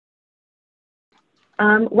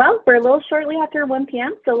Well, we're a little shortly after 1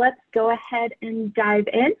 p.m., so let's go ahead and dive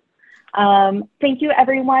in. Thank you,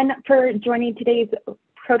 everyone, for joining today's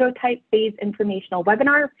prototype phase informational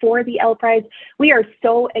webinar for the L Prize. We are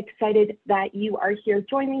so excited that you are here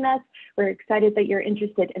joining us. We're excited that you're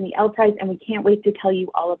interested in the L Prize, and we can't wait to tell you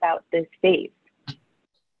all about this phase.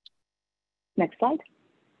 Next slide.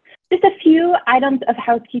 Just a few items of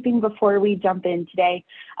housekeeping before we jump in today.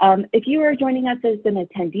 If you are joining us as an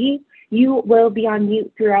attendee, you will be on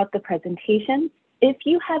mute throughout the presentation. If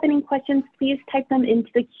you have any questions, please type them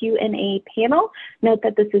into the Q&A panel. Note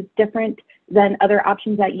that this is different than other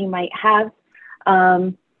options that you might have.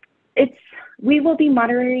 We will be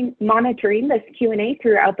monitoring this Q&A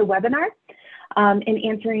throughout the webinar and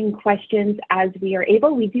answering questions as we are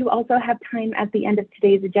able. We do also have time at the end of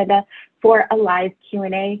today's agenda for a live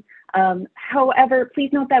Q&A. However,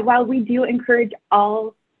 please note that while we do encourage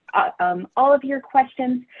all of your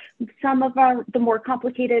questions, some of the more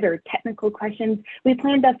complicated or technical questions, we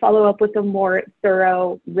plan to follow up with a more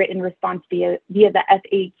thorough written response via the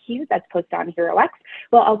FAQ that's posted on HeroX.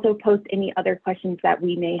 We'll also post any other questions that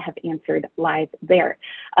we may have answered live there.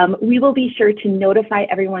 We will be sure to notify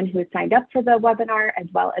everyone who has signed up for the webinar, as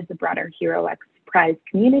well as the broader HeroX Prize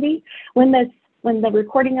community, when the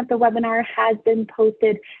recording of the webinar has been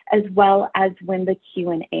posted, as well as when the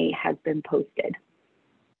Q&A has been posted.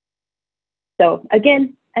 So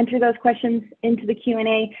again, enter those questions into the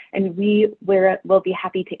Q&A, and we will be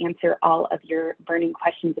happy to answer all of your burning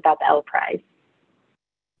questions about the L Prize.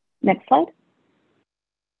 Next slide.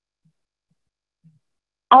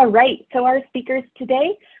 All right, so our speakers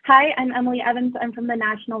today. Hi, I'm Emily Evans. I'm from the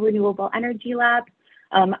National Renewable Energy Lab.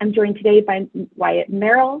 I'm joined today by Wyatt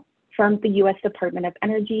Merrill from the U.S. Department of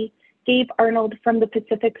Energy, Gabe Arnold from the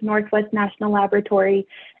Pacific Northwest National Laboratory,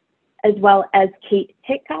 as well as Kate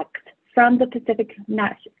Hickcox from the Pacific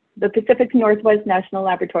Northwest National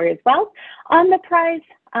Laboratory as well. On the prize,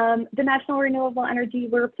 the National Renewable Energy,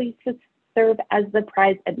 we're pleased to serve as the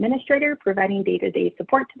prize administrator, providing day-to-day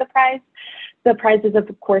support to the prize. The prize is, of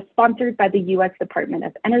course, sponsored by the U.S. Department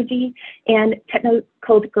of Energy, and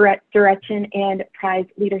technical direction and prize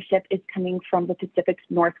leadership is coming from the Pacific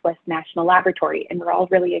Northwest National Laboratory, and we're all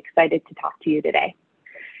really excited to talk to you today.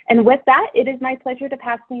 And with that, it is my pleasure to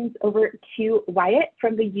pass things over to Wyatt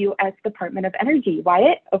from the U.S. Department of Energy.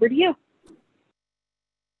 Wyatt, over to you.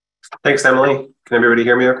 Thanks, Emily. Can everybody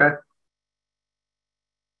hear me okay?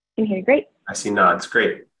 Can hear you great. I see nods,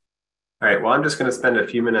 great. All right, well, I'm just gonna spend a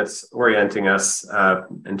few minutes orienting us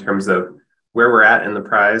in terms of where we're at in the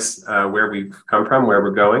prize, where we've come from, where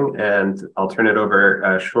we're going, and I'll turn it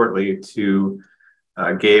over shortly to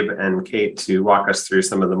Gabe and Kate to walk us through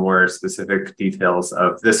some of the more specific details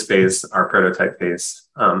of this phase, our prototype phase.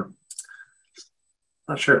 Not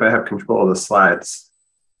sure if I have control of the slides.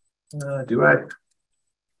 Do I?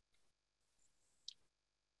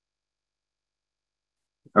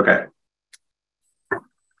 Okay.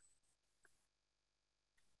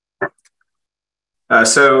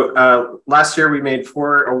 So last year we made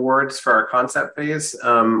 4 awards for our concept phase,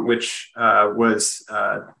 which was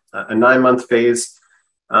a 9-month phase.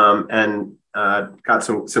 And got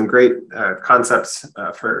some great concepts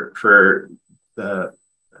for the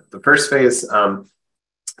first phase,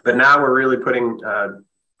 but now we're really putting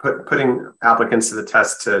applicants to the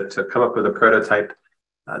test to come up with a prototype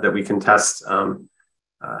that we can test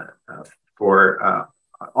for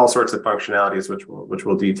all sorts of functionalities, which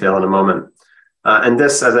we'll detail in a moment. And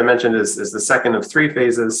this, as I mentioned, is the second of 3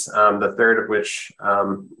 phases, the third of which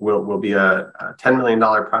will be a $10 million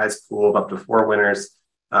prize pool of up to 4 winners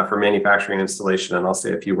for manufacturing and installation, and I'll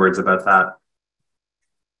say a few words about that.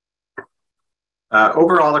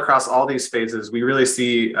 Overall, across all these phases, we really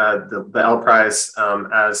see the L Prize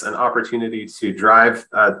as an opportunity to drive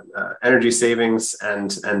energy savings and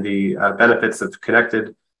the benefits of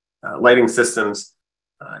connected lighting systems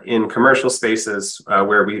in commercial spaces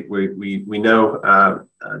where we know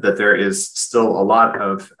that there is still a lot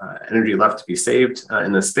of energy left to be saved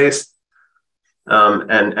in this space.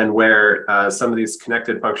 And where some of these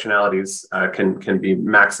connected functionalities can be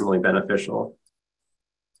maximally beneficial.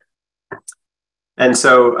 And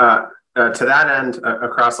so to that end,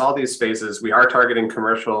 across all these phases, we are targeting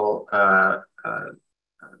commercial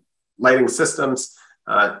lighting systems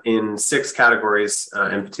in 6 categories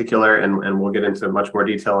in particular, and we'll get into much more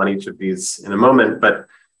detail on each of these in a moment. But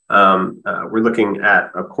we're looking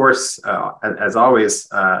at, of course, as always,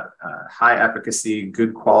 high efficacy,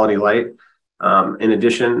 good quality light. In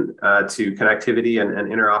addition to connectivity and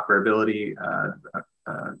interoperability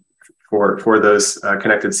for those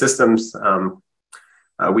connected systems,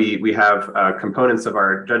 we have components of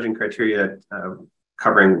our judging criteria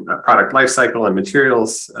covering product lifecycle and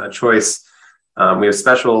materials choice. We have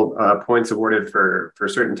special points awarded for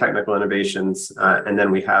certain technical innovations, and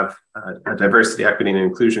then we have a diversity, equity, and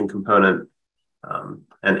inclusion component.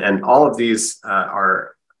 And all of these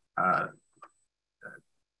are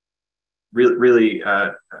really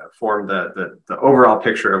form the overall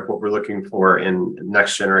picture of what we're looking for in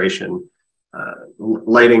next generation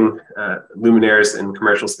lighting luminaires in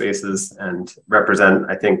commercial spaces, and represent,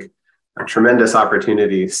 I think, a tremendous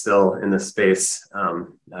opportunity still in this space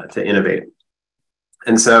to innovate.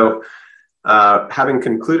 And so, having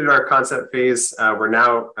concluded our concept phase, we're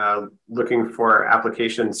now looking for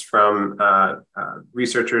applications from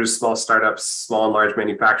researchers, small startups, small and large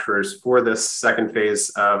manufacturers for this second phase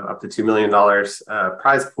of up to $2 million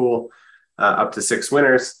prize pool, up to 6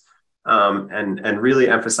 winners, and really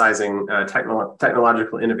emphasizing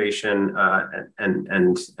technological innovation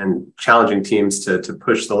and challenging teams to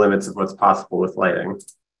push the limits of what's possible with lighting.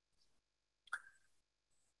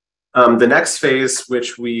 The next phase,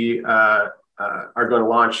 which we are going to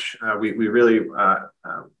launch, we really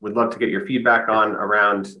would love to get your feedback on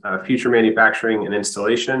around future manufacturing and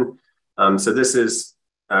installation. So this is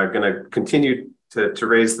going to continue to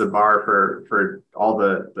raise the bar for all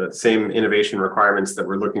the same innovation requirements that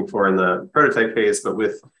we're looking for in the prototype phase, but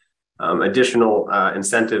with additional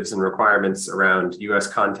incentives and requirements around US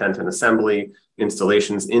content and assembly,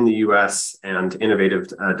 installations in the US, and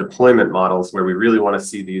innovative deployment models where we really want to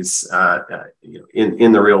see these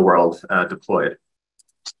in the real world deployed.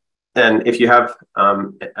 And if you have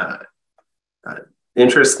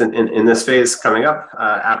interest in this phase coming up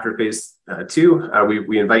after phase 2,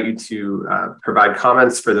 we invite you to provide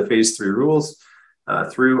comments for the phase 3 rules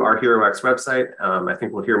through our HeroX website. I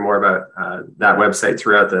think we'll hear more about that website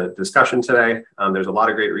throughout the discussion today. There's a lot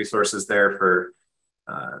of great resources there for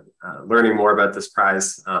learning more about this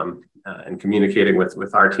prize and communicating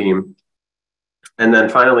with our team. And then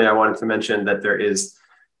finally, I wanted to mention that there is,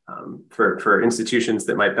 for institutions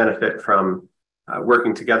that might benefit from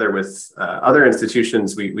working together with other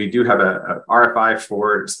institutions, we do have a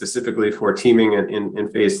RFI specifically for teaming in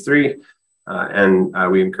phase 3. And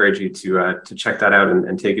we encourage you to check that out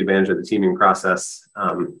and take advantage of the teaming process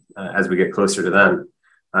as we get closer to then.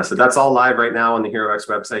 So that's all live right now on the HeroX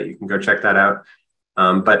website. You can go check that out.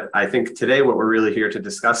 But I think today what we're really here to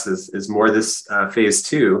discuss is more this phase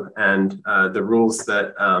 2 and the rules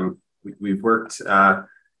that we've worked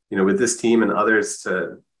with this team and others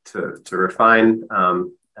to refine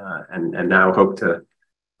and now hope to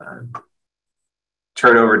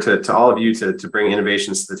turn over to all of you to bring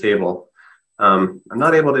innovations to the table. I'm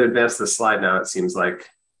not able to advance this slide now, it seems like.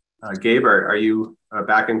 Gabe, are you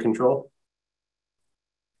back in control?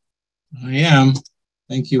 I am.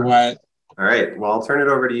 Thank you, Wyatt. All right. Well, I'll turn it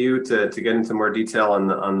over to you to get into more detail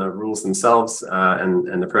on the rules themselves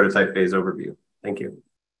and the prototype phase overview. Thank you.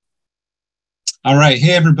 All right.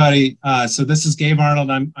 Hey, everybody. So this is Gabe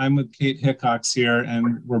Arnold. I'm with Kate Hickcox here,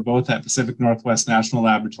 and we're both at Pacific Northwest National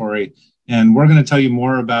Laboratory. And we're going to tell you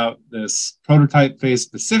more about this prototype phase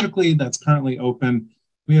specifically that's currently open.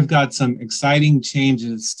 We have got some exciting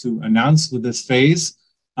changes to announce with this phase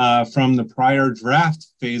from the prior draft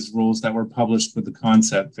phase rules that were published with the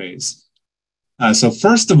concept phase. So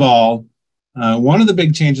first of all, one of the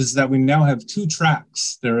big changes is that we now have 2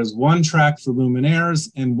 tracks. There is one track for luminaires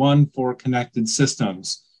and one for connected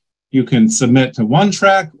systems. You can submit to one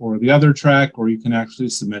track or the other track, or you can actually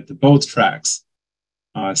submit to both tracks.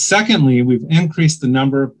 Secondly, we've increased the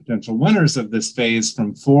number of potential winners of this phase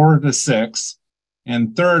from 4 to 6.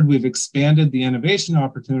 And third, we've expanded the innovation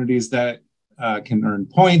opportunities that can earn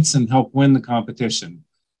points and help win the competition.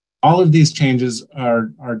 All of these changes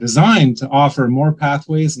are designed to offer more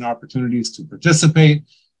pathways and opportunities to participate,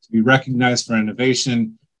 to be recognized for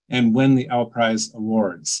innovation, and win the L Prize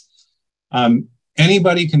awards.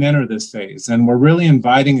 Anybody can enter this phase, and we're really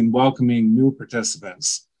inviting and welcoming new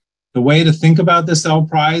participants. The way to think about this L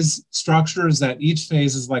Prize structure is that each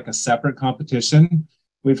phase is like a separate competition.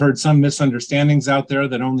 We've heard some misunderstandings out there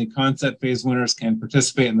that only concept phase winners can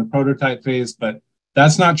participate in the prototype phase, but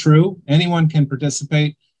that's not true. Anyone can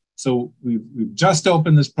participate. So we've just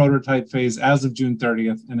opened this prototype phase as of June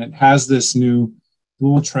 30th, and it has this new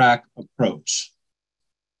dual track approach.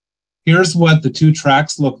 Here's what the 2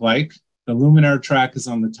 tracks look like. The luminaire track is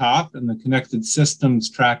on the top and the connected systems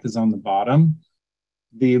track is on the bottom.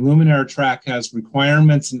 The luminaire track has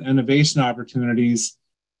requirements and innovation opportunities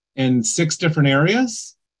in 6 different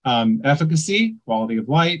areas: efficacy, quality of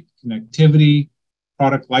light, connectivity,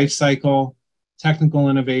 product lifecycle, technical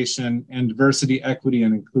innovation, and diversity, equity,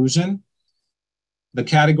 and inclusion. The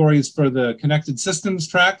categories for the connected systems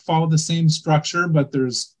track follow the same structure, but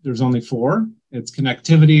there's only 4. its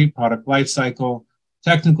connectivity, product lifecycle,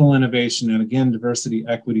 technical innovation, and again, diversity,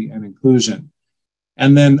 equity, and inclusion.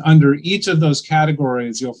 And then under each of those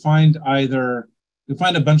categories, you'll find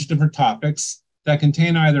a bunch of different topics that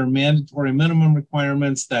contain either mandatory minimum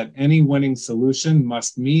requirements that any winning solution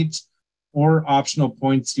must meet, or optional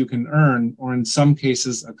points you can earn, or in some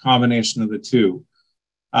cases, a combination of the two.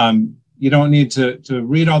 You don't need to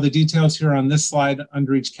read all the details here on this slide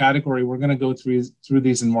under each category. We're going to go through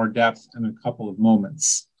these in more depth in a couple of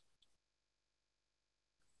moments.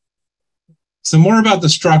 So more about the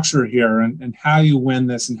structure here and how you win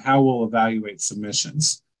this and how we'll evaluate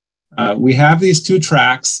submissions. We have these two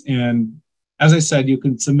tracks, and as I said, you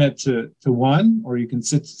can submit to one, or you can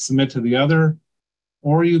submit to the other,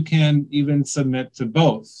 or you can even submit to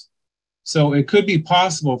both. So it could be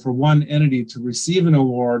possible for one entity to receive an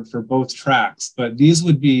award for both tracks, but these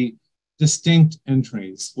would be distinct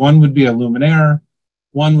entries. One would be a luminaire,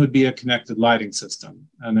 one would be a connected lighting system.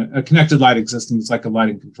 And a connected lighting system is like a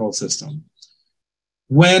lighting control system.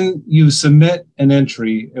 When you submit an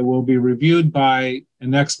entry, it will be reviewed by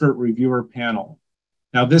an expert reviewer panel.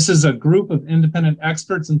 Now, this is a group of independent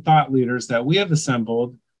experts and thought leaders that we have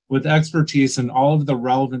assembled with expertise in all of the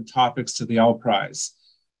relevant topics to the L Prize.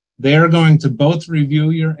 They are going to both review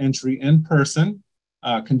your entry in person,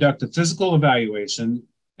 conduct a physical evaluation,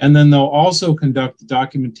 and then they'll also conduct a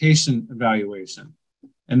documentation evaluation.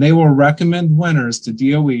 And they will recommend winners to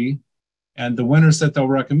DOE, and the winners that they'll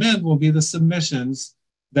recommend will be the submissions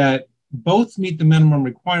that both meet the minimum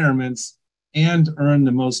requirements and earn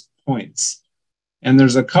the most points. And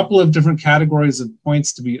there's a couple of different categories of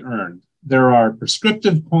points to be earned. There are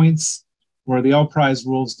prescriptive points, where the L Prize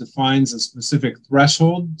rules defines a specific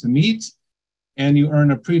threshold to meet, and you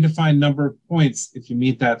earn a predefined number of points if you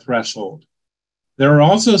meet that threshold. There are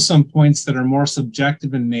also some points that are more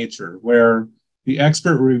subjective in nature, where the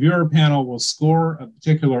expert reviewer panel will score a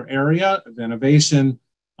particular area of innovation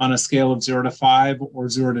on a scale of 0 to 5 or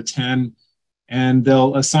 0 to 10, and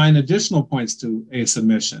they'll assign additional points to a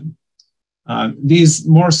submission. These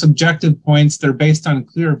more subjective points, they're based on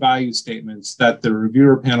clear value statements that the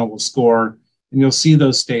reviewer panel will score, and you'll see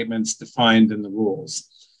those statements defined in the rules.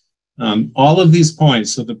 All of these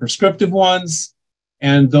points, so the prescriptive ones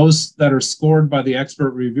and those that are scored by the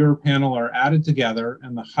expert reviewer panel, are added together,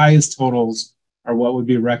 and the highest totals are what would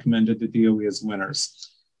be recommended to DOE as winners.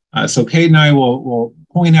 So Kate and I will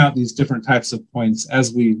point out these different types of points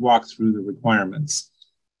as we walk through the requirements.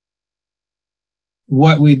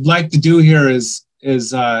 What we'd like to do here is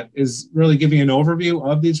really give you an overview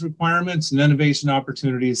of these requirements and innovation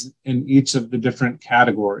opportunities in each of the different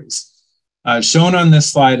categories. Shown on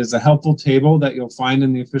this slide is a helpful table that you'll find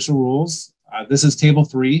in the official rules. This is table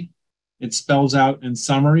 3. It spells out in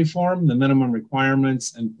summary form the minimum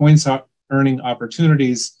requirements and points earning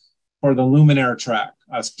opportunities for the luminaire track,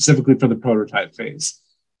 specifically for the prototype phase.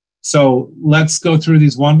 So let's go through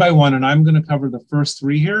these one by one, and I'm going to cover the first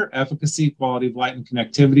 3 here: efficacy, quality of light, and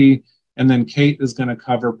connectivity. And then Kate is going to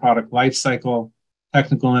cover product lifecycle,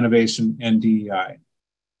 technical innovation, and DEI.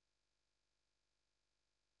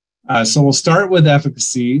 So we'll start with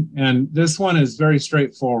efficacy, and this one is very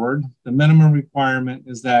straightforward. The minimum requirement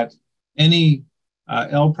is that any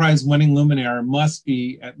L Prize winning luminaire must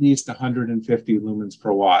be at least 150 lumens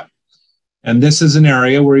per watt. And this is an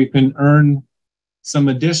area where you can earn some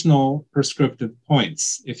additional prescriptive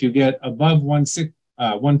points. If you get above 150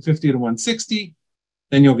 to 160,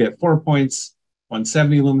 then you'll get 4 points.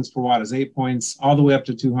 170 lumens per watt is 8 points, all the way up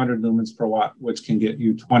to 200 lumens per watt, which can get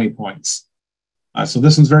you 20 points. So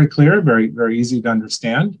this one's very clear, very, very easy to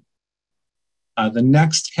understand. The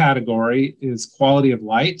next category is quality of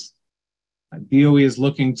light. DOE is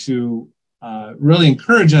looking to really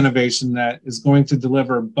encourage innovation that is going to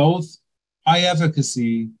deliver both high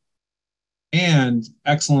efficacy and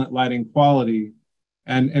excellent lighting quality,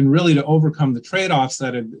 and really to overcome the trade-offs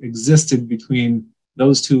that have existed between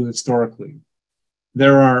those two historically.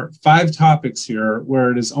 There are 5 topics here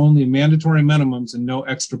where it is only mandatory minimums and no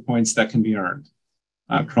extra points that can be earned.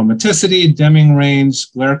 Chromaticity, dimming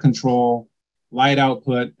range, glare control, light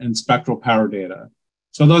output, and spectral power data.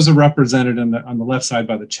 So those are represented on the left side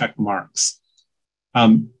by the check marks.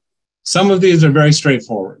 Some of these are very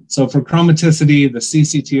straightforward. So for chromaticity, the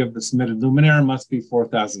CCT of the submitted luminaire must be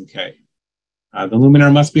 4000 K. The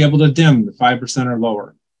luminaire must be able to dim to 5% or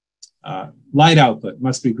lower. Light output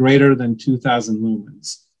must be greater than 2000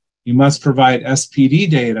 lumens. You must provide SPD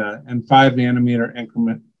data in 5 nanometer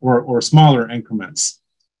increment or smaller increments.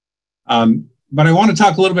 But I want to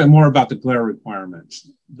talk a little bit more about the glare requirement.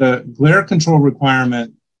 The glare control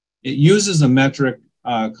requirement, it uses a metric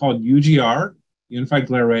called UGR, Unified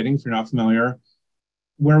Glare Rating, if you're not familiar,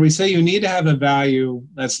 where we say you need to have a value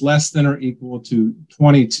that's less than or equal to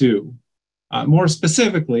 22. More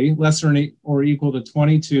specifically, less or equal to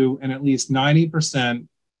 22 and at least 90%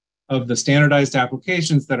 of the standardized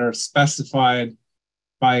applications that are specified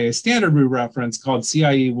by a standard we reference called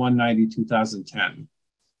CIE 190-2010.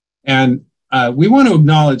 And we want to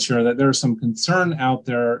acknowledge here that there's some concern out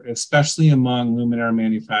there, especially among luminaire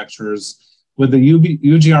manufacturers, with the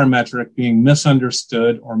UGR metric being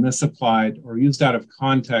misunderstood or misapplied or used out of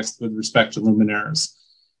context with respect to luminaires.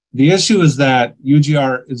 The issue is that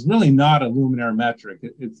UGR is really not a luminaire metric.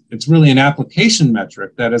 It's really an application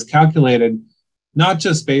metric that is calculated not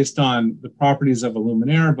just based on the properties of a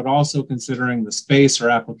luminaire, but also considering the space or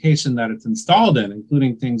application that it's installed in,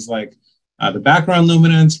 including things like the background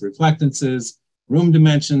luminance, reflectances, room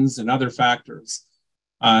dimensions, and other factors.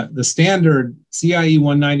 The standard CIE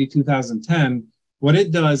 190-2010, what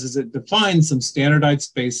it does is it defines some standardized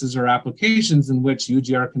spaces or applications in which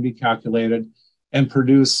UGR can be calculated and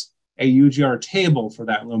produce a UGR table for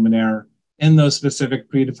that luminaire in those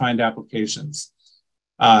specific predefined applications.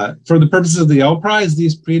 For the purposes of the L prize,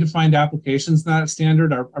 these predefined applications in that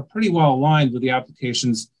standard are pretty well aligned with the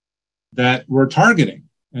applications that we're targeting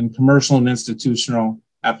in commercial and institutional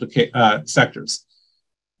sectors.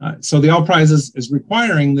 So the L prize is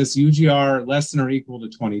requiring this UGR less than or equal to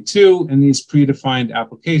 22 in these predefined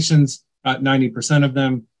applications, 90% of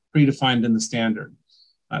them predefined in the standard.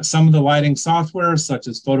 Some of the lighting software, such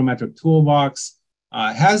as Photometric Toolbox,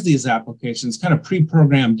 has these applications kind of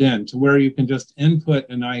pre-programmed in to where you can just input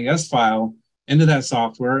an IES file into that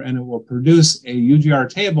software and it will produce a UGR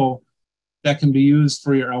table that can be used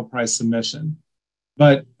for your L prize submission.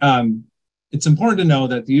 But it's important to know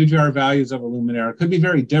that the UGR values of a luminaire could be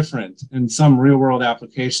very different in some real-world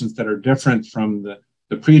applications that are different from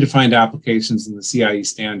the predefined applications in the CIE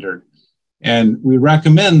standard. And we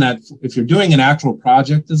recommend that if you're doing an actual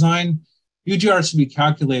project design, UGR should be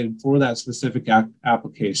calculated for that specific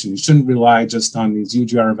application. You shouldn't rely just on these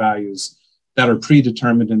UGR values that are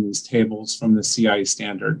predetermined in these tables from the CIE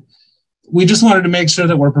standard. We just wanted to make sure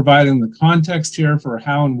that we're providing the context here for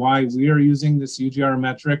how and why we are using this UGR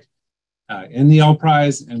metric in the L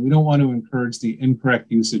prize, and we don't want to encourage the incorrect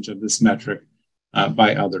usage of this metric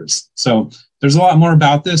by others. So there's a lot more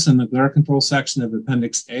about this in the glare control section of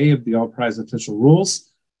Appendix A of the L prize official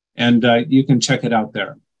rules, and you can check it out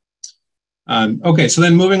there. Okay, so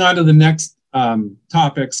then moving on to the next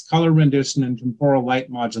topics, color rendition and temporal light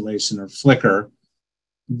modulation, or flicker.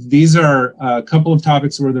 These are a couple of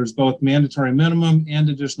topics where there's both mandatory minimum and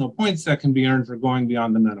additional points that can be earned for going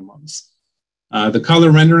beyond the minimums. The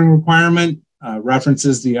color rendering requirement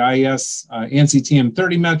references the IES ANSI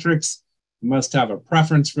TM30 metrics. You must have a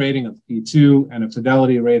preference rating of P2 and a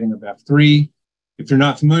fidelity rating of F3. If you're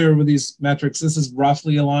not familiar with these metrics, this is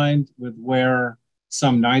roughly aligned with where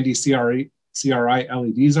some 90 CRI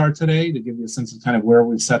LEDs are today, to give you a sense of kind of where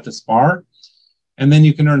we've set this bar. And then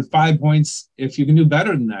you can earn 5 points if you can do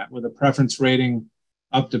better than that with a preference rating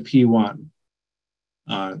up to P1.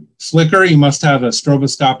 Flicker, you must have a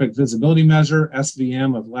stroboscopic visibility measure,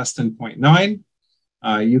 SVM, of less than 0.9.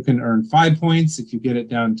 You can earn 5 points if you get it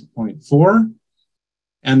down to 0.4.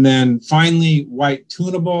 And then finally, white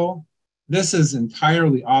tunable. This is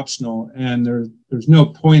entirely optional, and there's no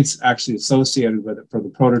points actually associated with it for the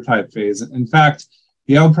prototype phase. In fact,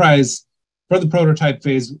 the L prize for the prototype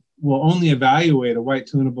phase will only evaluate a white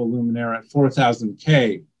tunable luminaire at 4,000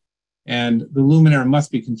 K, and the luminaire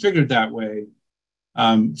must be configured that way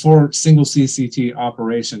for single CCT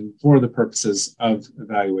operation for the purposes of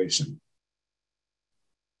evaluation.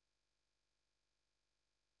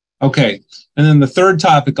 Okay, and then the third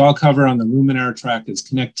topic I'll cover on the luminaire track is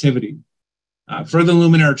connectivity. For the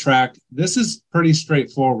luminaire track, this is pretty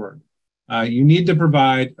straightforward. You need to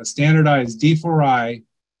provide a standardized D4i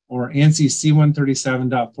or ANSI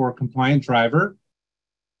C137.4 compliant driver,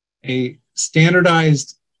 a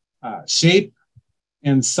standardized shape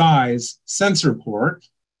and size sensor port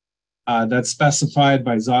that's specified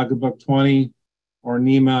by Zaga Book 20 or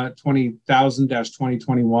NEMA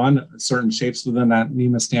 20,000-2021, certain shapes within that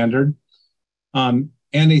NEMA standard, and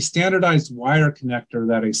a standardized wire connector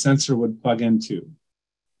that a sensor would plug into.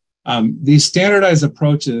 These standardized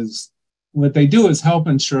approaches, what they do is help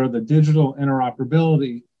ensure the digital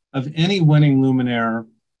interoperability of any winning luminaire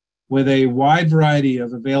with a wide variety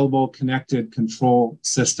of available connected control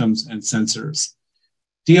systems and sensors.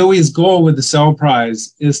 DOE's goal with the CEL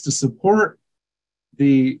Prize is to support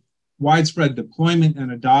the widespread deployment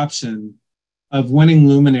and adoption of winning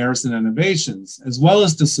luminaires and innovations, as well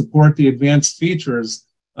as to support the advanced features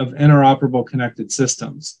of interoperable connected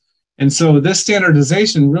systems. And so this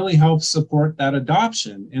standardization really helps support that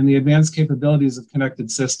adoption and the advanced capabilities of connected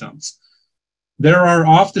systems. There are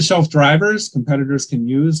off-the-shelf drivers competitors can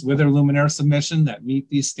use with their Luminaire submission that meet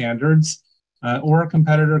these standards, or a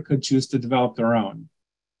competitor could choose to develop their own.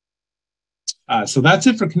 So that's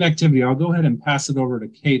it for connectivity. I'll go ahead and pass it over to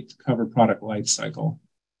Kate to cover product lifecycle.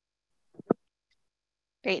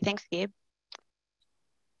 Great, thanks, Gabe.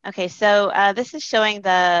 Okay, so this is showing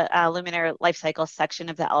the Luminaire lifecycle section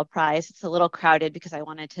of the L prize. It's a little crowded because I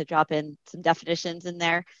wanted to drop in some definitions in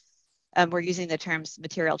there. We're using the terms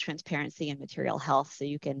material transparency and material health, so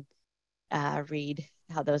you can read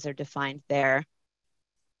how those are defined there.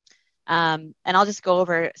 And I'll just go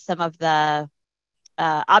over some of the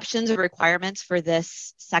options or requirements for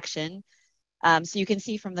this section. So you can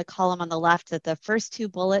see from the column on the left that the first two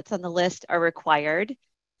bullets on the list are required.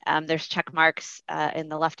 There's check marks in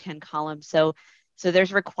the left-hand column. So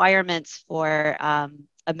there's requirements for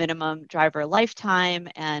a minimum driver lifetime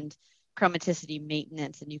and chromaticity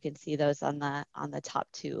maintenance, and you can see those on the top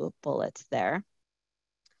two bullets there.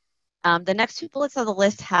 The next two bullets on the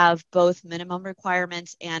list have both minimum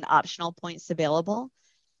requirements and optional points available.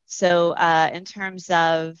 So in terms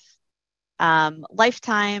of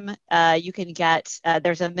lifetime, you can get,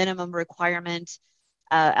 there's a minimum requirement,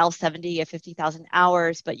 L70 at 50,000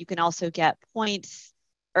 hours, but you can also get points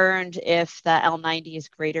earned if the L90 is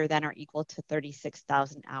greater than or equal to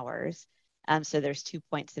 36,000 hours. So there's 2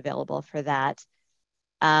 points available for that.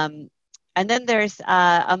 And then there's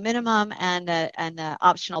a minimum and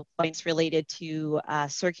optional points related to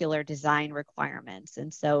circular design requirements.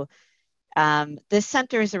 And so this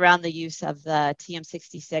centers around the use of the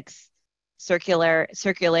TM66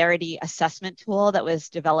 circularity assessment tool that was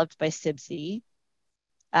developed by CIBC.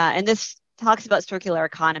 And this talks about circular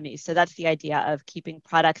economy. So that's the idea of keeping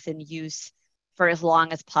products in use for as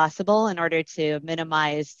long as possible in order to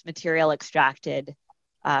minimize material extracted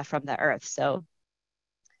from the earth. So,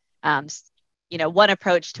 you know, one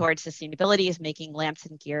approach towards sustainability is making lamps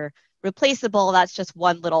and gear replaceable. That's just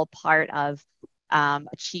one little part of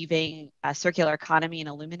achieving a circular economy in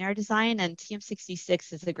a luminaire design. And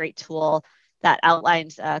TM66 is a great tool that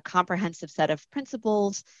outlines a comprehensive set of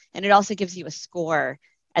principles, and it also gives you a score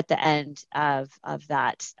at the end of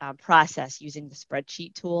that process using the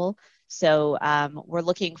spreadsheet tool. So we're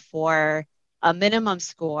looking for a minimum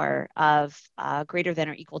score of greater than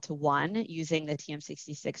or equal to 1 using the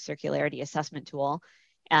TM66 circularity assessment tool.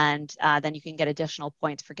 And then you can get additional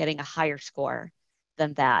points for getting a higher score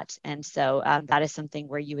than that. And so that is something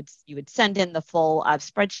where you would send in the full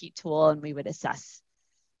spreadsheet tool, and we would assess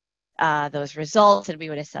those results, and we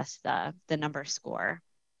would assess the number score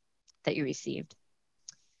that you received.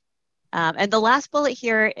 And the last bullet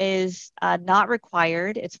here is not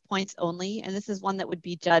required. It's points only. And this is one that would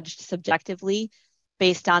be judged subjectively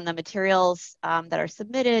based on the materials that are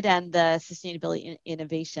submitted and the sustainability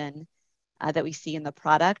innovation that we see in the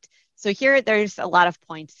product. So here there's a lot of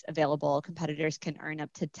points available. Competitors can earn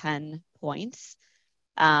up to 10 points.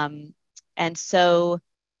 And so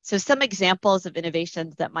some examples of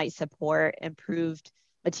innovations that might support improved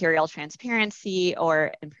material transparency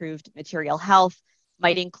or improved material health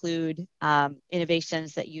might include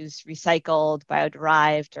innovations that use recycled,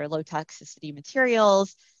 bio-derived, or low toxicity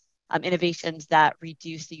materials, innovations that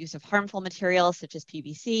reduce the use of harmful materials such as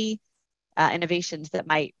PVC, innovations that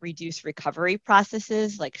might reduce recovery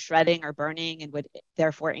processes like shredding or burning and would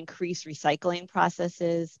therefore increase recycling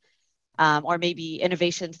processes, or maybe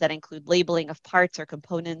innovations that include labeling of parts or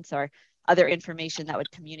components or other information that would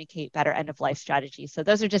communicate better end-of-life strategies. So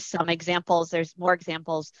those are just some examples. There's more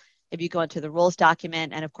examples if you go into the rules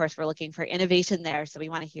document, and of course we're looking for innovation there. So we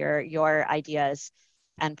want to hear your ideas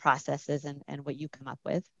and processes and what you come up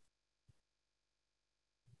with.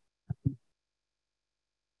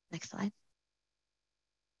 Next slide.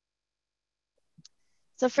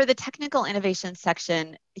 So for the technical innovation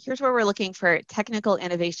section, here's where we're looking for technical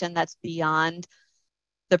innovation that's beyond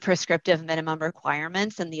the prescriptive minimum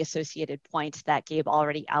requirements and the associated points that Gabe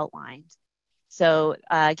already outlined. So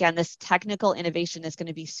again, this technical innovation is going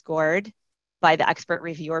to be scored by the expert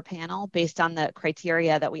reviewer panel based on the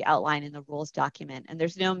criteria that we outline in the rules document. And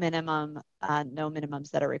there's no minimums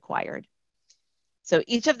that are required. So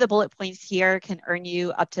each of the bullet points here can earn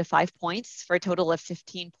you up to 5 points for a total of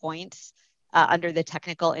 15 points under the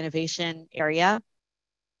technical innovation area.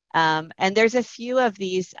 And there's a few of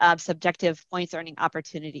these subjective points earning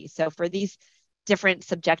opportunities. So for these different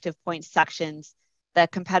subjective points sections, the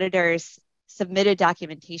competitors' submitted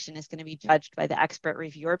documentation is going to be judged by the expert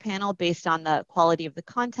reviewer panel based on the quality of the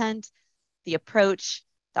content, the approach,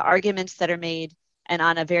 the arguments that are made, and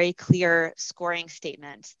on a very clear scoring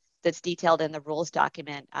statement that's detailed in the rules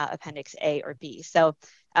document, Appendix A or B. So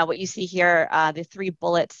what you see here, the 3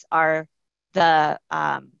 bullets are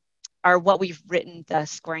what we've written the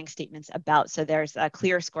scoring statements about. So there's a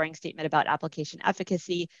clear scoring statement about application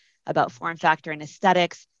efficacy, about form factor and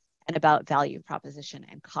aesthetics, and about value proposition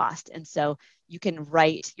and cost. And so you can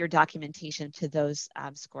write your documentation to those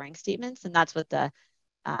scoring statements, and that's what the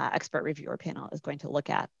expert reviewer panel is going to look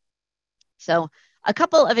at. So a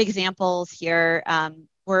couple of examples here.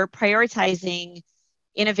 We're prioritizing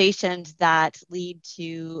innovations that lead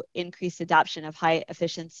to increased adoption of high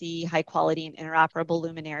efficiency, high quality, and interoperable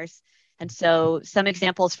luminaires. And so some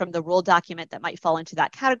examples from the rule document that might fall into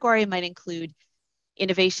that category might include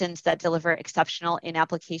innovations that deliver exceptional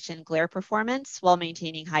in-application glare performance while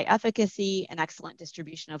maintaining high efficacy and excellent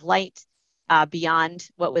distribution of light beyond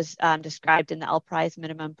what was described in the LPRI's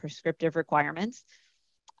minimum prescriptive requirements.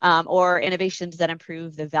 Or innovations that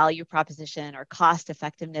improve the value proposition or cost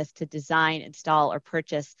effectiveness to design, install, or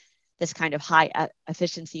purchase this kind of high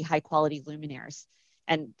efficiency, high quality luminaires,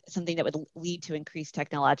 and something that would lead to increased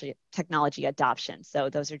technology adoption. So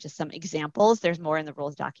those are just some examples. There's more in the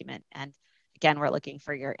rules document. And again, we're looking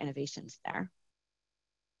for your innovations there.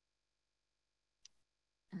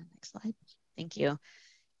 Next slide. Thank you.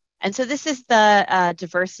 And so this is the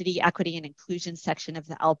diversity, equity, and inclusion section of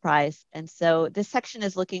the LPRI's. And so this section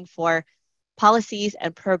is looking for policies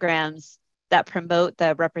and programs that promote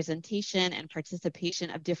the representation and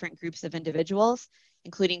participation of different groups of individuals,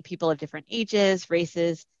 including people of different ages,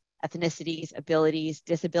 races, ethnicities, abilities,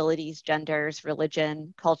 disabilities, genders,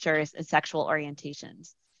 religion, cultures, and sexual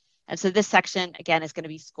orientations. And so this section, again, is going to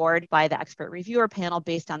be scored by the expert reviewer panel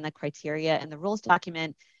based on the criteria in the rules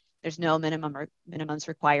document. There's no minimums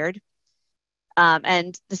required.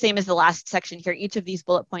 And the same as the last section here, each of these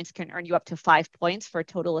bullet points can earn you up to 5 points for a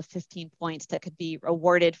total of 15 points that could be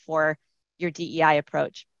awarded for your DEI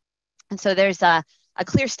approach. And so there's a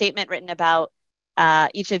clear statement written about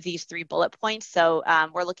each of these 3 bullet points. So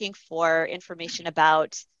we're looking for information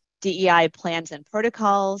about DEI plans and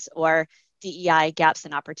protocols, or DEI gaps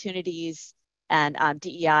and opportunities, and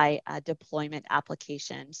DEI deployment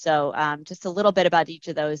application. So just a little bit about each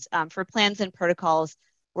of those. For plans and protocols,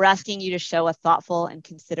 we're asking you to show a thoughtful and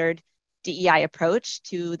considered DEI approach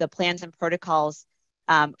to the plans and protocols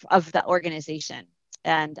of the organization,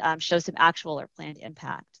 and show some actual or planned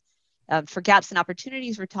impact. For gaps and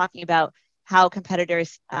opportunities, we're talking about how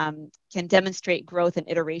competitors can demonstrate growth and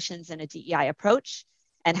iterations in a DEI approach,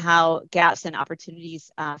 and how gaps and opportunities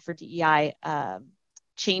for DEI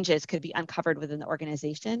changes could be uncovered within the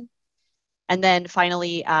organization. And then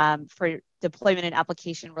finally, for deployment and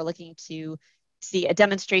application, we're looking to see a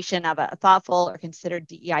demonstration of a thoughtful or considered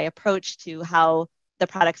DEI approach to how the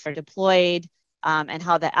products are deployed, and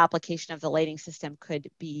how the application of the lighting system could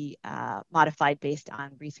be modified based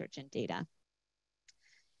on research and data.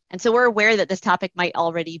 And so we're aware that this topic might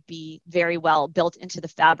already be very well built into the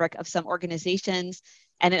fabric of some organizations,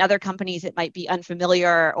 and in other companies, it might be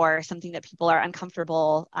unfamiliar or something that people are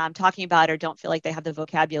uncomfortable talking about or don't feel like they have the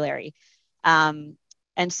vocabulary. And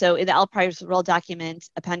so in the LPRI's rule document,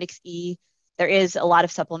 Appendix E, there is a lot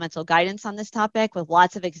of supplemental guidance on this topic with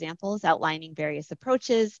lots of examples outlining various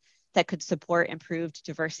approaches that could support improved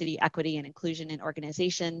diversity, equity, and inclusion in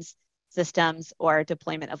organizations, systems, or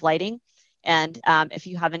deployment of lighting. And if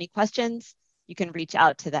you have any questions, you can reach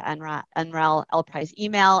out to the NREL LPRI's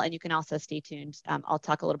email, and you can also stay tuned. I'll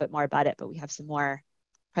talk a little bit more about it, but we have some more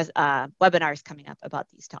webinars coming up about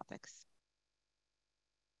these topics.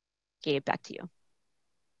 Gabe, back to you.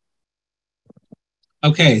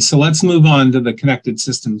 Okay, so let's move on to the connected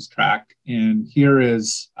systems track. And here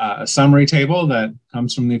is a summary table that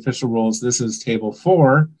comes from the official rules. This is table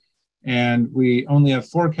 4. And we only have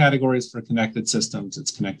 4 categories for connected systems.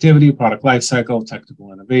 It's connectivity, product lifecycle,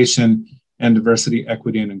 technical innovation, and diversity,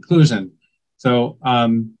 equity, and inclusion. So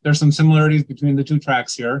there's some similarities between the 2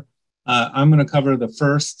 tracks here. I'm going to cover the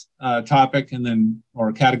first topic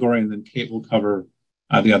or category, and then Kate will cover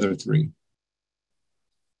the other 3.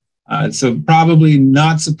 So probably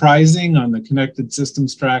not surprising, on the connected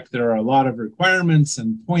systems track, there are a lot of requirements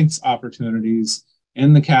and points opportunities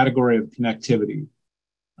in the category of connectivity.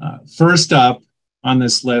 First up on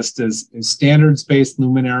this list is standards-based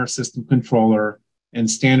luminaire system controller and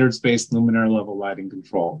standards-based luminaire level lighting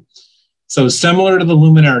control. So similar to the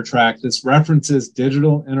luminaire track, this references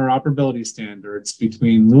digital interoperability standards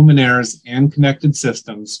between luminaires and connected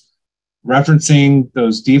systems, referencing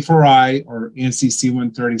those D4I or ANSI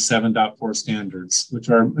C137.4 standards, which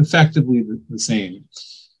are effectively the same.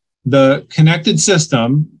 The connected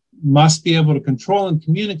system must be able to control and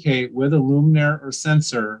communicate with a luminaire or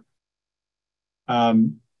sensor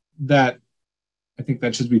that I think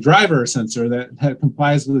that should be driver sensor that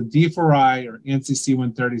complies with D4I or ANSI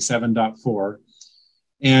C137.4.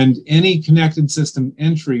 And any connected system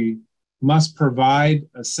entry must provide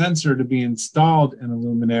a sensor to be installed in a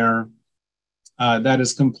luminaire that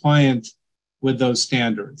is compliant with those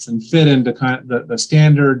standards and fit into the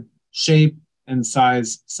standard shape and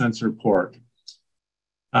size sensor port.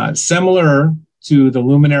 Similar to the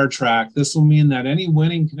luminaire track, this will mean that any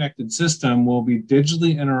winning connected system will be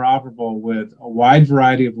digitally interoperable with a wide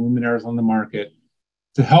variety of luminaires on the market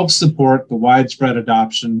to help support the widespread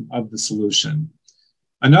adoption of the solution.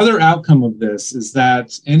 Another outcome of this is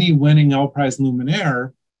that any winning L-Prize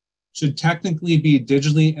luminaire should technically be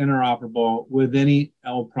digitally interoperable with any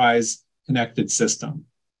L-Prize connected system.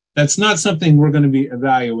 That's not something we're going to be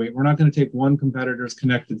evaluate. We're not going to take one competitor's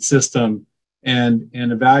connected system and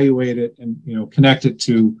evaluate it and connect it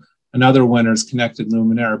to another winner's connected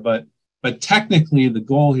luminaire. But technically, the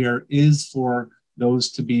goal here is for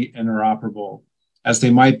those to be interoperable as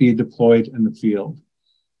they might be deployed in the field.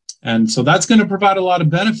 And so that's going to provide a lot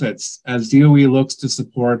of benefits as DOE looks to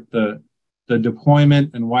support the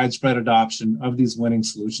deployment and widespread adoption of these winning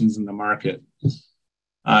solutions in the market.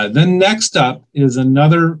 Then next up is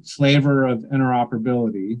another flavor of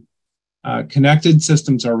interoperability. Connected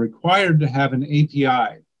systems are required to have an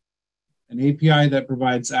API that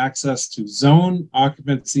provides access to zone,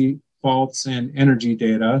 occupancy, faults, and energy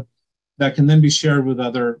data that can then be shared with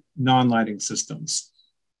other non-lighting systems.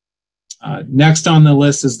 Next on the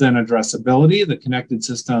list is then addressability. The connected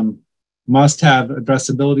system must have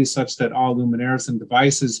addressability such that all luminaires and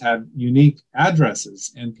devices have unique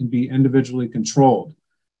addresses and can be individually controlled.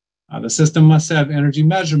 The system must have energy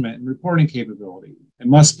measurement and reporting capability. It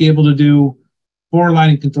must be able to do 4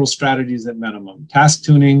 lighting control strategies at minimum: task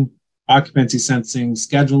tuning, occupancy sensing,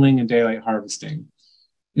 scheduling, and daylight harvesting.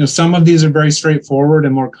 Some of these are very straightforward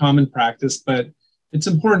and more common practice, but it's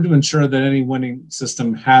important to ensure that any winning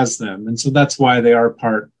system has them. And so that's why they are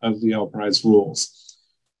part of the L-Prize rules.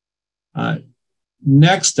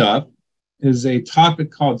 Next up is a topic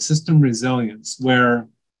called system resilience, where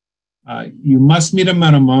you must meet a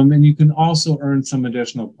minimum and you can also earn some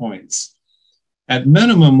additional points. At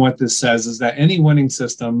minimum, what this says is that any winning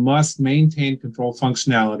system must maintain control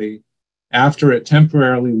functionality after it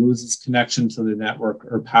temporarily loses connection to the network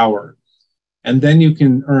or power. And then you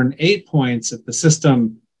can earn 8 points if the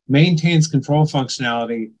system maintains control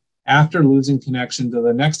functionality after losing connection to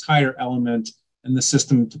the next higher element in the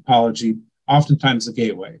system topology, oftentimes the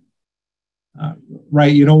gateway.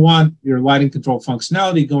 Right, you don't want your lighting control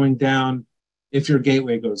functionality going down if your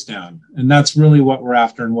gateway goes down. And that's really what we're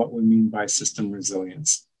after and what we mean by system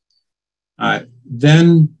resilience.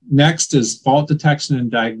 Then next is fault detection and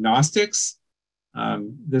diagnostics.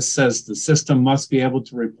 This says the system must be able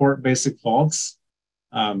to report basic faults,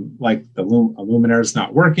 like a luminaire is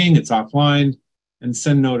not working, it's offline, and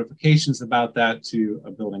send notifications about that to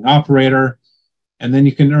a building operator. And then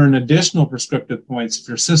you can earn additional prescriptive points if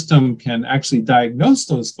your system can actually diagnose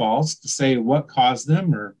those faults to say what caused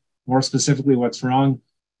them, or more specifically what's wrong,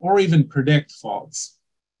 or even predict faults,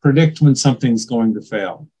 predict when something's going to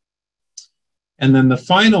fail. And then the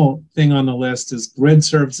final thing on the list is grid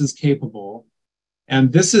services capable.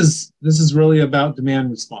 And this is really about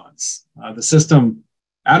demand response. The system,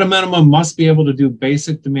 at a minimum, must be able to do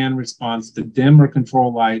basic demand response to dim or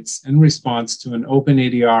control lights in response to an open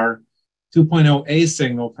ADR 2.0A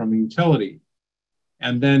signal from a utility.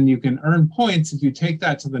 And then you can earn points if you take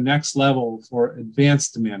that to the next level for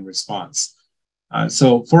advanced demand response.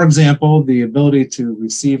 So, for example, the ability to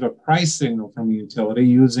receive a price signal from a utility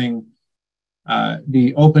using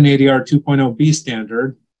the open ADR 2.0B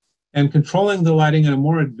standard, and controlling the lighting in a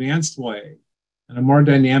more advanced way, in a more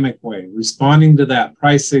dynamic way, responding to that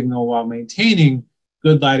price signal while maintaining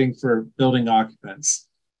good lighting for building occupants.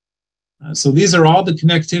 So these are all the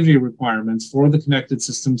connectivity requirements for the connected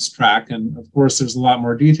systems track. And of course, there's a lot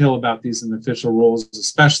more detail about these in the official rules,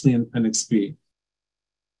 especially in Appendix B.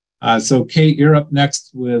 So Kate, you're up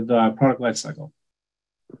next with product lifecycle.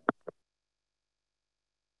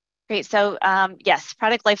 Great. So yes,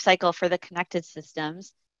 product lifecycle for the connected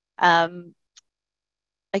systems. Again,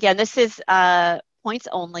 this is points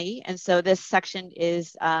only. And so this section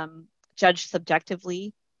is judged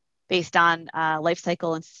subjectively based on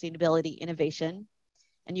lifecycle and sustainability innovation.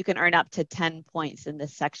 And you can earn up to 10 points in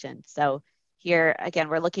this section. So here, again,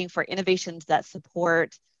 we're looking for innovations that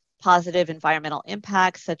support positive environmental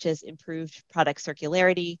impacts, such as improved product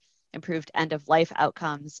circularity, improved end-of-life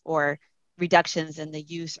outcomes, or reductions in the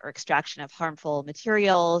use or extraction of harmful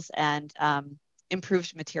materials, and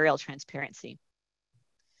improved material transparency.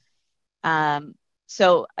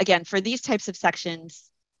 So again, for these types of sections,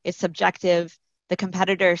 it's subjective. The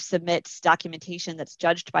competitor submits documentation that's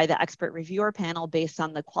judged by the expert reviewer panel based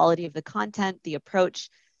on the quality of the content, the approach,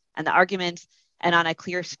 and the arguments, and on a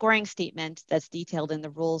clear scoring statement that's detailed in the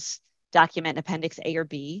rules document Appendix A or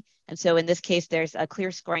B. And so in this case, there's a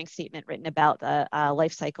clear scoring statement written about the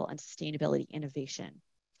life cycle and sustainability innovation.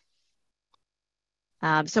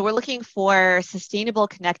 So we're looking for sustainable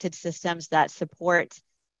connected systems that support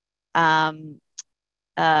equitable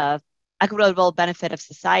benefit of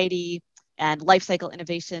society and life cycle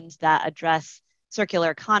innovations that address circular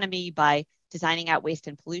economy by designing out waste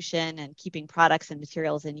and pollution and keeping products and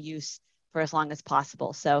materials in use for as long as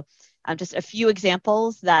possible. So just a few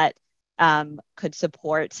examples that could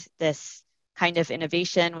support this kind of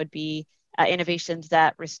innovation would be innovations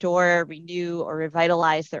that restore, renew, or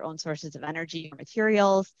revitalize their own sources of energy or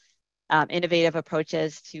materials, innovative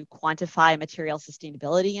approaches to quantify material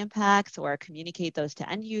sustainability impacts or communicate those to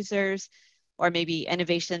end users, or maybe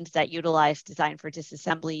innovations that utilize design for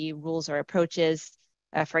disassembly rules or approaches,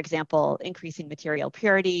 for example, increasing material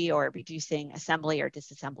purity or reducing assembly or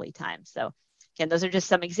disassembly time. So again, those are just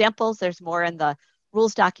some examples. There's more in the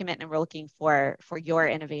rules document, and we're looking for your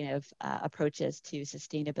innovative approaches to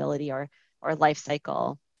sustainability or life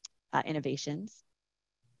cycle innovations.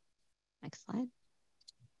 Next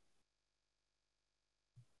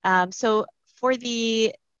slide. So for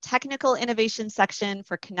the technical innovation section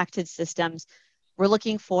for connected systems, we're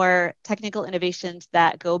looking for technical innovations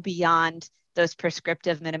that go beyond those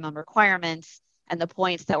prescriptive minimum requirements and the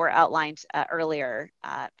points that were outlined earlier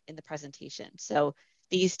in the presentation. So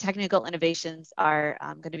these technical innovations are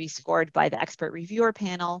going to be scored by the expert reviewer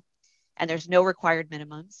panel, and there's no required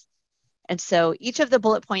minimums. And so each of the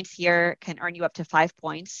bullet points here can earn you up to 5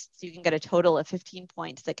 points. So you can get a total of 15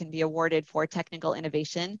 points that can be awarded for technical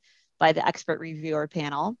innovation by the expert reviewer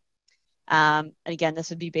panel. And again, this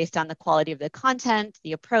would be based on the quality of the content,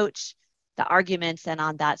 the approach, the arguments, and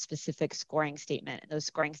on that specific scoring statement. And those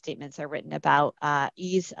scoring statements are written about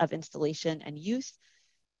ease of installation and use,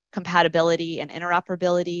 compatibility and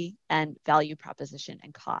interoperability, and value proposition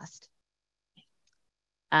and cost.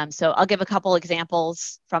 So I'll give a couple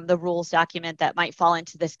examples from the rules document that might fall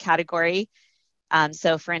into this category.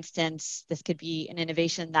 So for instance, this could be an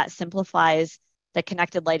innovation that simplifies the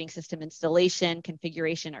connected lighting system installation,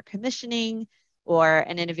 configuration, or commissioning, or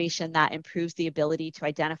an innovation that improves the ability to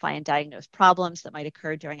identify and diagnose problems that might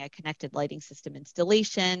occur during a connected lighting system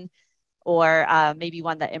installation, or maybe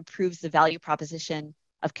one that improves the value proposition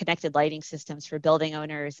of connected lighting systems for building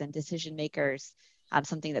owners and decision makers,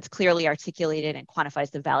 something that's clearly articulated and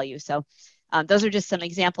quantifies the value. So those are just some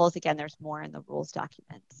examples. Again, there's more in the rules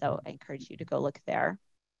document, so I encourage you to go look there.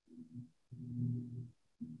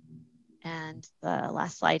 And the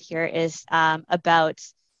last slide here is about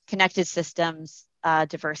connected systems,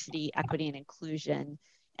 diversity, equity, and inclusion.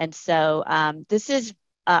 And so this is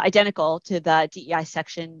identical to the DEI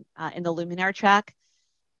section in the Luminaire track.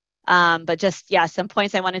 But just, yeah, some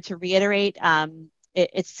points I wanted to reiterate.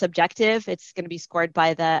 It's subjective. It's going to be scored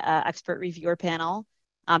by the expert reviewer panel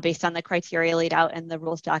based on the criteria laid out in the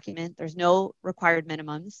rules document. There's no required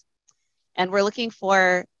minimums. And we're looking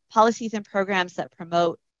for policies and programs that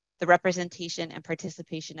promote the representation and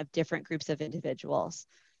participation of different groups of individuals.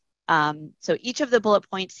 So each of the bullet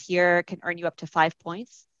points here can earn you up to 5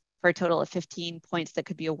 points for a total of 15 points that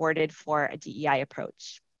could be awarded for a DEI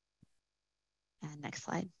approach. And next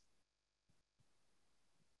slide.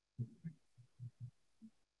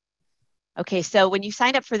 Okay, so when you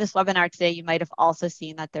signed up for this webinar today, you might have also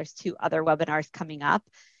seen that there's 2 other webinars coming up.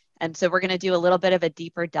 And so we're going to do a little bit of a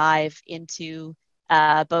deeper dive into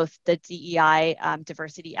both the DEI,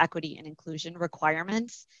 diversity, equity, and inclusion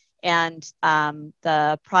requirements, and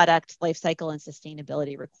the product lifecycle and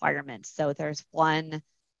sustainability requirements. So there's one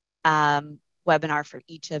webinar for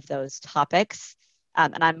each of those topics.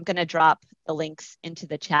 And I'm going to drop the links into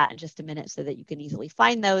the chat in just a minute so that you can easily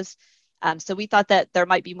find those. So we thought that there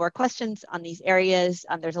might be more questions on these areas.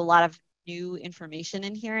 There's a lot of new information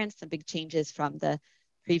in here and some big changes from the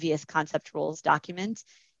previous concept rules document.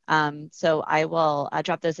 So I will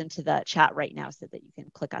drop those into the chat right now so that you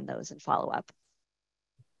can click on those and follow up.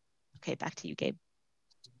 Okay, back to you, Gabe.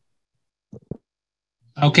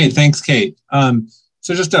 Okay, thanks, Kate.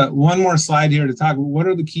 So just one more slide here to talk about what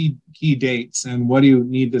are the key dates and what do you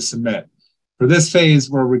need to submit. For this phase,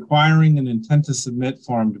 we're requiring an intent to submit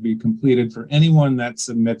form to be completed for anyone that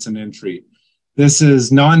submits an entry. This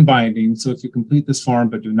is non-binding, so if you complete this form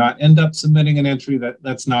but do not end up submitting an entry,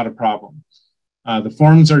 that's not a problem. The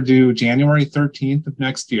forms are due January 13th of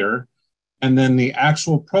next year, and then the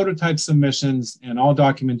actual prototype submissions and all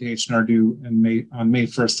documentation are due on May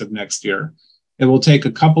 1st of next year. It will take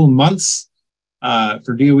a couple of months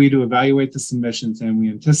for DOE to evaluate the submissions, and we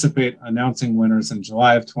anticipate announcing winners in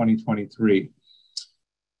July of 2023.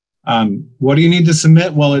 What do you need to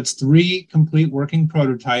submit? Well, it's 3 complete working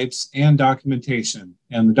prototypes and documentation.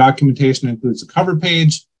 And the documentation includes a cover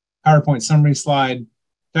page, PowerPoint summary slide,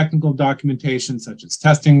 technical documentation such as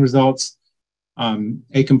testing results,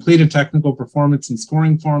 a completed technical performance and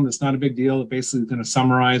scoring form. That's not a big deal. It basically is going to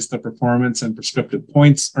summarize the performance and prescriptive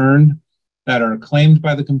points earned that are claimed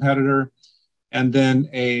by the competitor, and then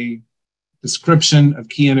a description of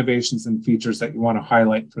key innovations and features that you want to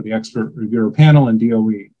highlight for the expert reviewer panel and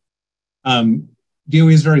DOE. DOE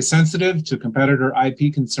is very sensitive to competitor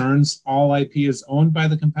IP concerns. All IP is owned by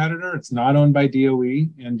the competitor. It's not owned by DOE,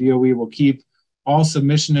 and DOE will keep all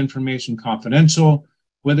submission information confidential,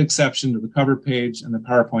 with exception to the cover page and the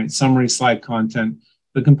PowerPoint summary slide content.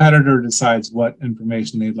 The competitor decides what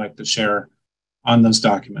information they'd like to share on those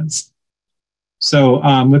documents. So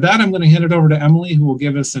with that, I'm going to hand it over to Emily, who will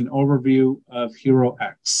give us an overview of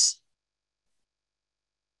HeroX.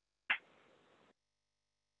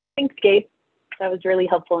 Thanks, Gabe. That was really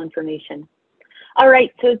helpful information. All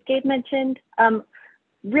right, so as Gabe mentioned,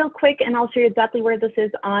 real quick, and I'll show you exactly where this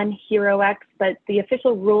is on HeroX, but the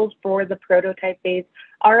official rules for the prototype phase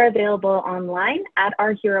are available online at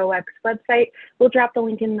our HeroX website. We'll drop the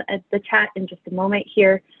link in the chat in just a moment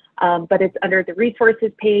here, but it's under the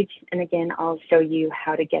resources page. And again, I'll show you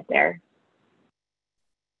how to get there.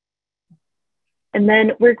 And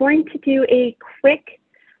then we're going to do a quick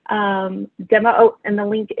demo. Oh, and the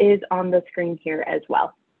link is on the screen here as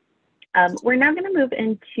well. We're now going to move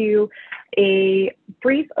into a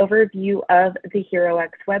brief overview of the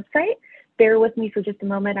HeroX website. Bear with me for just a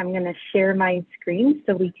moment. I'm going to share my screen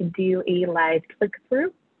so we can do a live click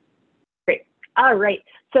through. Great. All right.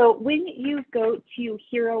 So when you go to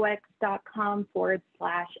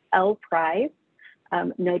herox.com/LPrize,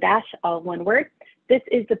 no dash, all one word, this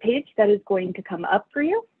is the page that is going to come up for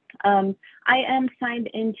you. I am signed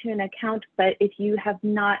into an account, but if you have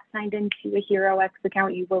not signed into a HeroX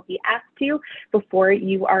account, you will be asked to before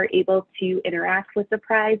you are able to interact with the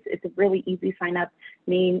prize. It's a really easy sign up,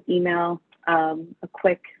 name, email, a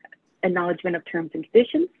quick acknowledgement of terms and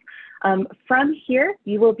conditions. From here,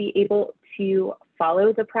 you will be able to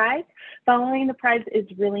follow the prize. Following the prize is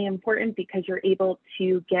really important because you're able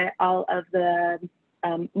to get all of the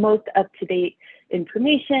most up-to-date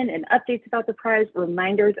information and updates about the prize,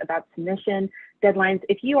 reminders about submission, deadlines.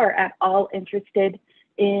 If you are at all interested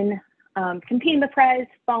in competing the prize,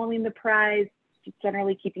 following the prize,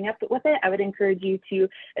 generally keeping up with it, I would encourage you to,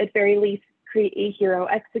 at very least, create a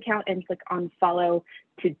HeroX account and click on follow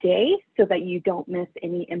today so that you don't miss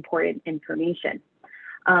any important information.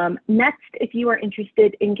 Next, if you are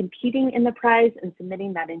interested in competing in the prize and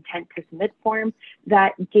submitting that intent to submit form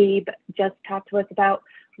that Gabe just talked to us about,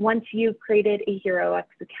 once you've created a HeroX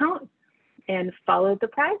account and followed the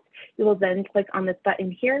prize, you will then click on this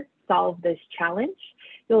button here, solve this challenge.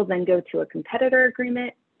 You'll then go to a competitor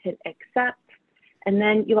agreement, hit accept, and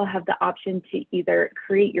then you will have the option to either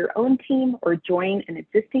create your own team or join an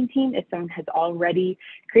existing team if someone has already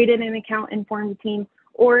created an account and formed a team,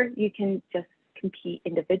 or you can just compete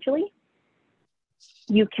individually.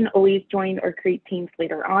 You can always join or create teams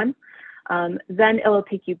later on. Then it will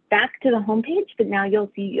take you back to the homepage, but now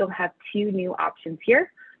you'll see you'll have 2 new options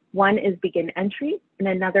here. One is begin entry and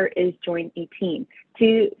another is join a team.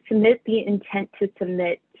 To submit the intent to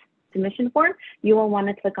submit submission form, you will want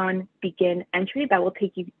to click on begin entry. That will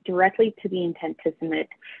take you directly to the intent to submit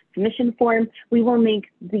submission form. We will make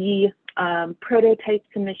the prototype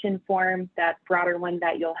submission form, that broader one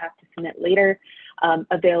that you'll have to submit later,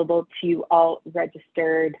 available to all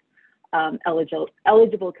registered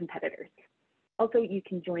eligible competitors. Also, you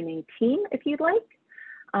can join a team if you'd like.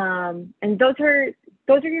 And those are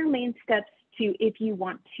your main steps to if you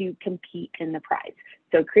want to compete in the prize.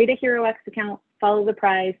 So create a HeroX account, follow the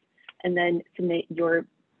prize, and then submit your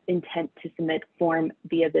intent to submit form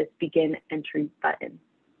via this begin entry button.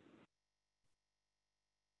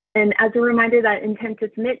 And as a reminder, that intent to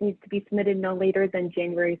submit needs to be submitted no later than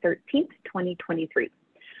January 13th, 2023.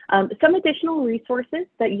 Some additional resources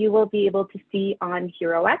that you will be able to see on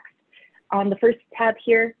HeroX. On the first tab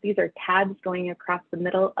here, these are tabs going across the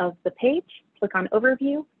middle of the page. Click on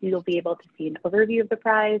Overview. You'll be able to see an overview of the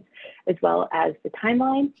prize as well as the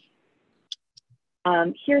timeline.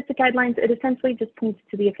 Here's the guidelines. It essentially just points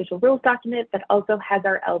to the official rules document, but also has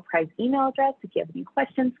our LPrize email address if you have any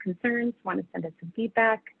questions, concerns, want to send us some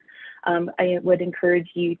feedback. I would encourage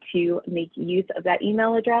you to make use of that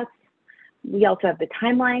email address. We also have the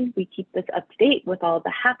timeline. We keep this up to date with all the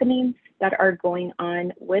happenings that are going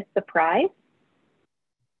on with the prize.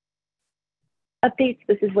 updates.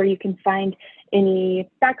 This is where you can find any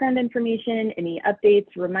background information, any updates,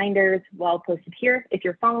 reminders, well posted here. If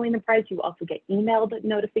you're following the prize, you also get emailed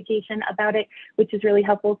notification about it, which is really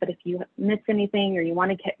helpful. But if you miss anything or you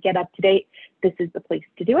want to get up to date, this is the place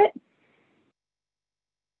to do it.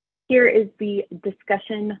 Here is the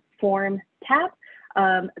discussion forum tab.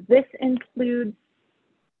 This includes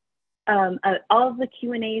all of the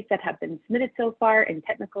Q&As that have been submitted so far in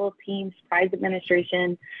technical teams, prize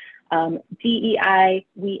administration, DEI.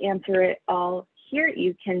 We answer it all here.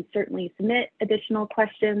 You can certainly submit additional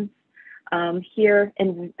questions here,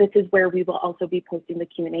 and this is where we will also be posting the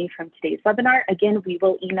Q&A from today's webinar. Again, we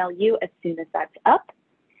will email you as soon as that's up.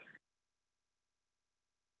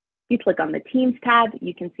 You click on the Teams tab,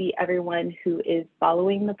 you can see everyone who is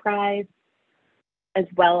following the prize, as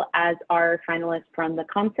well as our finalists from the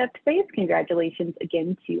concept phase. Congratulations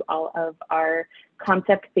again to all of our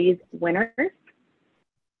concept phase winners.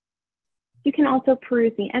 You can also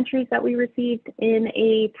peruse the entries that we received in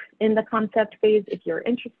the concept phase if you're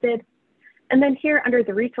interested. And then here under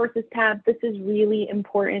the resources tab, this is really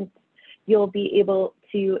important. You'll be able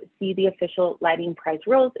to see the official lighting prize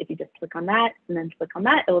rules. If you just click on that and then click on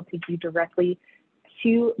that, it will take you directly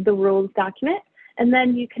to the rules document. And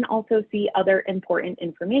then you can also see other important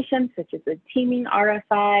information, such as the teaming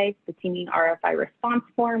RFI, the teaming RFI response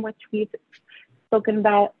form, which we've spoken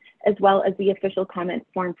about, as well as the official comment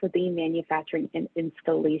form for the manufacturing and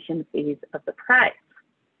installation phase of the prize.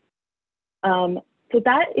 So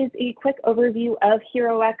that is a quick overview of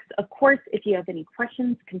HeroX. Of course, if you have any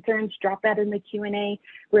questions, concerns, drop that in the Q&A.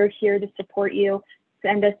 We're here to support you.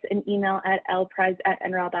 Send us an email at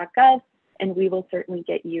lprize@nrel.gov, and we will certainly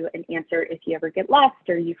get you an answer if you ever get lost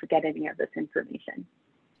or you forget any of this information.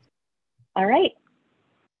 All right,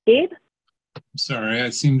 Gabe? Sorry, I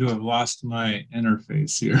seem to have lost my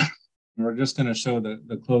interface here. We're just going to show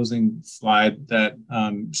the closing slide that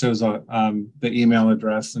shows the email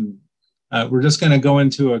address, and we're just going to go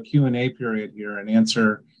into a Q&A period here and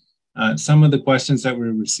answer some of the questions that we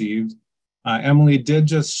received. Emily did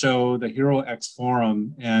just show the HeroX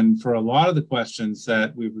forum, and for a lot of the questions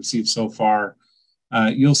that we've received so far,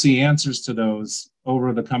 you'll see answers to those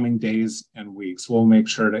over the coming days and weeks. We'll make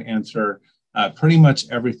sure to answer pretty much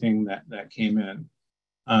everything that came in.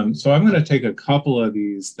 So I'm going to take a couple of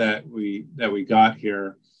these that we got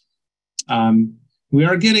here. We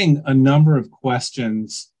are getting a number of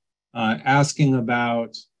questions asking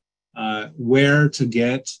about where to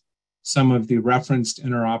get some of the referenced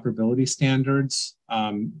interoperability standards,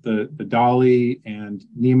 the DALI and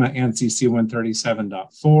NEMA ANSI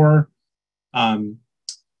C137.4,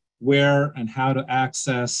 where and how to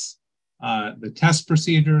access the test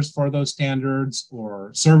procedures for those standards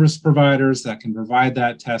or service providers that can provide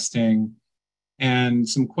that testing, and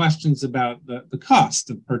some questions about the cost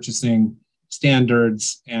of purchasing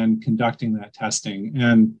standards and conducting that testing.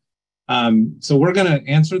 And so we're going to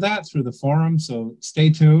answer that through the forum, so stay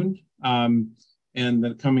tuned in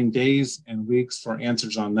the coming days and weeks for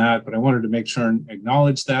answers on that. But I wanted to make sure and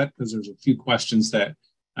acknowledge that because there's a few questions that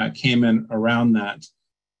came in around that.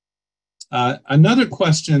 Another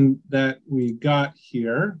question that we got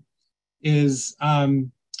here is, I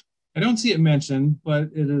don't see it mentioned, but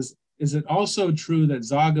is it also true that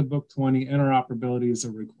Zaga Book 20 interoperability is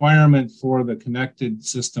a requirement for the connected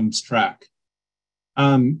systems track?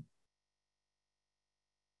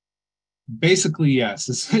 Basically, yes,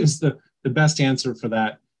 this is the best answer for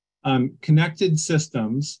that. Connected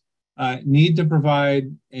systems need to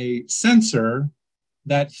provide a sensor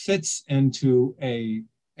that fits into a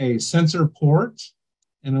sensor port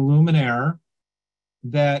in a luminaire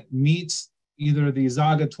that meets either the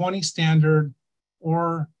Zaga 20 standard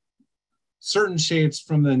or certain shapes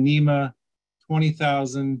from the NEMA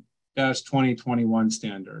 20,000-2021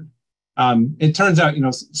 standard. It turns out,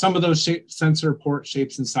 some of those sensor port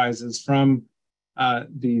shapes and sizes from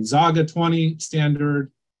the Zaga 20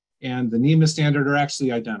 standard and the NEMA standard are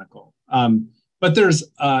actually identical. But there's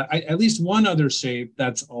at least one other shape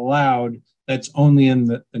that's allowed that's only in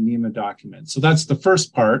the NEMA document. So that's the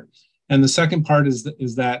first part. And the second part is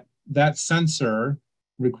that sensor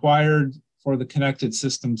required for the connected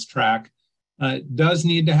systems track does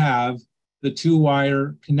need to have the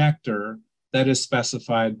 2-wire connector that is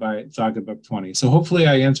specified by Zaga Book 20. So hopefully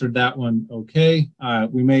I answered that one okay.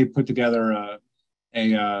 We may put together a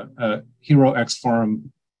HeroX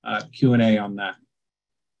forum Q&A on that.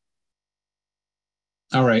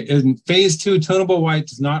 All right, in phase 2, tunable white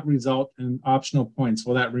does not result in optional points.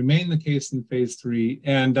 Will that remain the case in phase 3?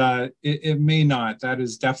 And it may not. That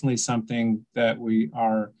is definitely something that we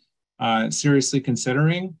are seriously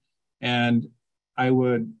considering. And I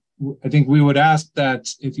would I think we would ask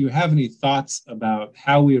that if you have any thoughts about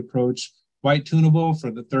how we approach white tunable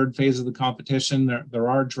for the third phase of the competition, there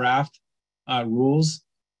are draft rules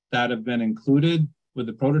that have been included with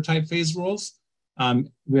the prototype phase rules.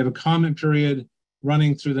 We have a comment period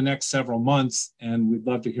running through the next several months, and we'd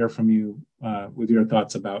love to hear from you with your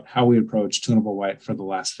thoughts about how we approach tunable white for the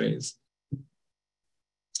last phase.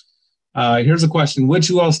 Here's a question: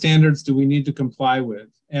 which UL standards do we need to comply with?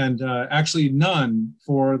 And actually none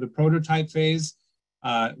for the prototype phase.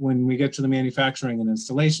 When we get to the manufacturing and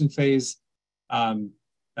installation phase,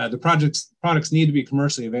 the products need to be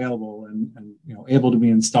commercially available and able to be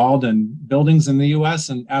installed in buildings in the US,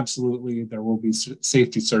 and absolutely there will be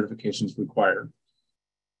safety certifications required.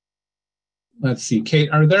 Let's see, Kate,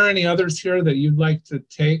 are there any others here that you'd like to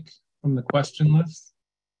take from the question list?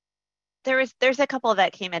 There's a couple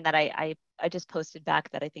that came in that I just posted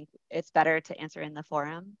back that I think it's better to answer in the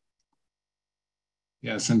forum.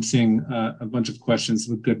 Yes, I'm seeing a bunch of questions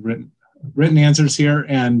with good written answers here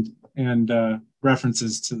and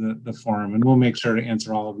references to the forum, and we'll make sure to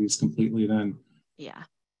answer all of these completely then. Yeah.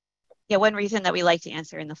 Yeah, one reason that we like to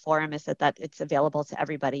answer in the forum is that it's available to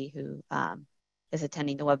everybody who is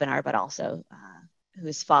attending the webinar, but also who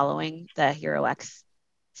is following the HeroX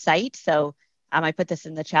site. So I put this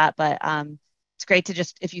in the chat, but it's great to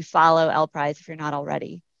just, if you follow LPRISE, if you're not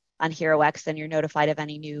already on HeroX, then you're notified of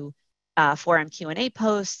any new forum Q&A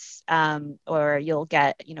posts, or you'll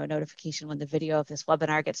get a notification when the video of this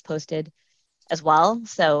webinar gets posted as well.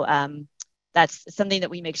 So that's something that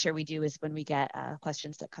we make sure we do, is when we get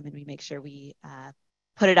questions that come in, we make sure we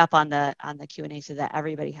put it up on the Q&A so that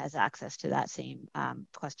everybody has access to that same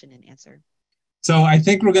question and answer. So I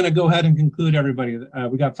think we're going to go ahead and conclude, everybody.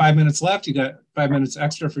 We got 5 minutes left. You got 5 minutes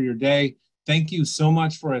extra for your day. Thank you so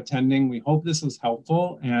much for attending. We hope this was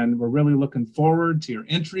helpful, and we're really looking forward to your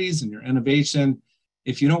entries and your innovation.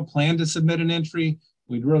 If you don't plan to submit an entry,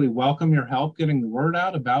 we'd really welcome your help getting the word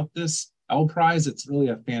out about this LPRISE. It's really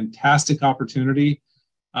a fantastic opportunity.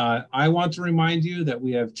 I want to remind you that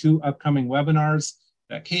we have 2 upcoming webinars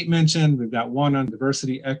that Kate mentioned. We've got one on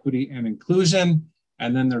diversity, equity, and inclusion,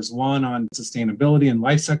 and then there's one on sustainability and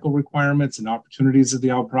life cycle requirements and opportunities of the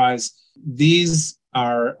LPRISE. These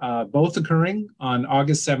are both occurring on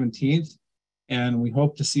August 17th, and we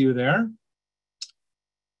hope to see you there.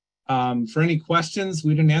 For any questions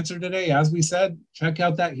we didn't answer today, as we said, check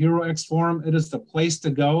out that HeroX forum. It is the place to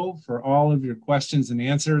go for all of your questions and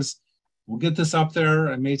answers. We'll get this up there.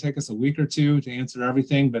 It may take us a week or 2 to answer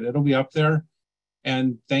everything, but it'll be up there.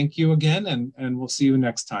 And thank you again, and we'll see you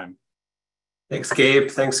next time. Thanks, Gabe.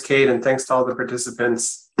 Thanks, Kate, and thanks to all the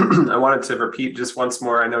participants. I wanted to repeat just once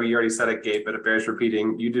more. I know you already said it, Gabe, but it bears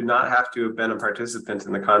repeating. You do not have to have been a participant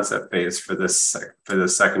in the concept phase for this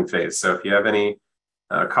second phase. So if you have any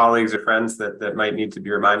colleagues or friends that might need to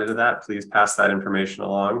be reminded of that, please pass that information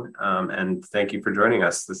along. And thank you for joining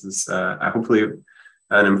us. This is hopefully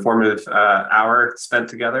an informative hour spent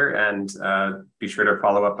together, and be sure to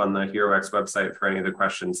follow up on the HeroX website for any of the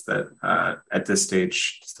questions that at this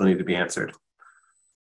stage still need to be answered.